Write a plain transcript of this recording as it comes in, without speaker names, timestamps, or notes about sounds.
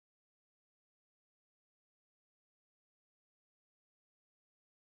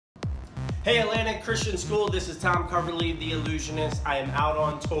Hey Atlantic Christian School, this is Tom Coverly, the Illusionist. I am out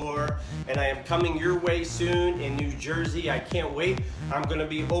on tour and I am coming your way soon in New Jersey. I can't wait. I'm going to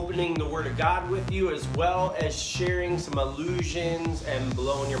be opening the Word of God with you as well as sharing some illusions and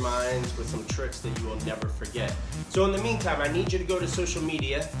blowing your minds with some tricks that you will never forget. So in the meantime, I need you to go to social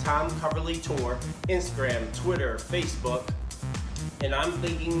media, Tom Coverly Tour, Instagram, Twitter, Facebook, and I'm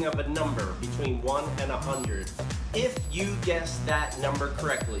thinking of a number between 1 and 100. If you guess that number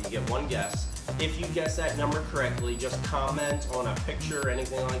correctly, you get one guess. If you guess that number correctly, just comment on a picture or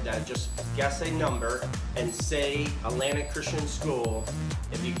anything like that. Just guess a number and say Atlantic Christian School.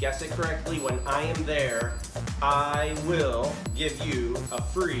 If you guess it correctly, when I am there, I will give you a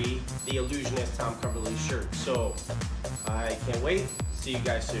free The Illusionist Tom Coverly shirt. So I can't wait. See you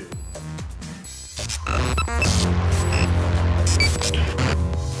guys soon.